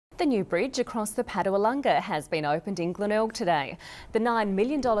The new bridge across the Patawalonga has been opened in Glenelg today. The $9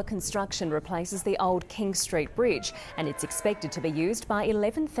 million construction replaces the old King Street Bridge and it's expected to be used by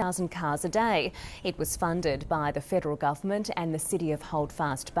 11,000 cars a day. It was funded by the federal government and the city of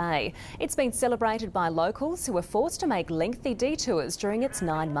Holdfast Bay. It's been celebrated by locals who were forced to make lengthy detours during its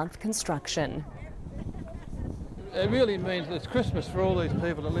 9-month construction. It really means it's Christmas for all these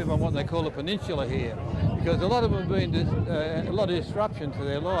people that live on what they call the peninsula here, because a lot of them have been a lot of disruption to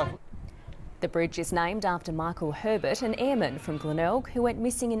their life. The bridge is named after Michael Herbert, an airman from Glenelg who went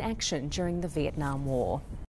missing in action during the Vietnam War.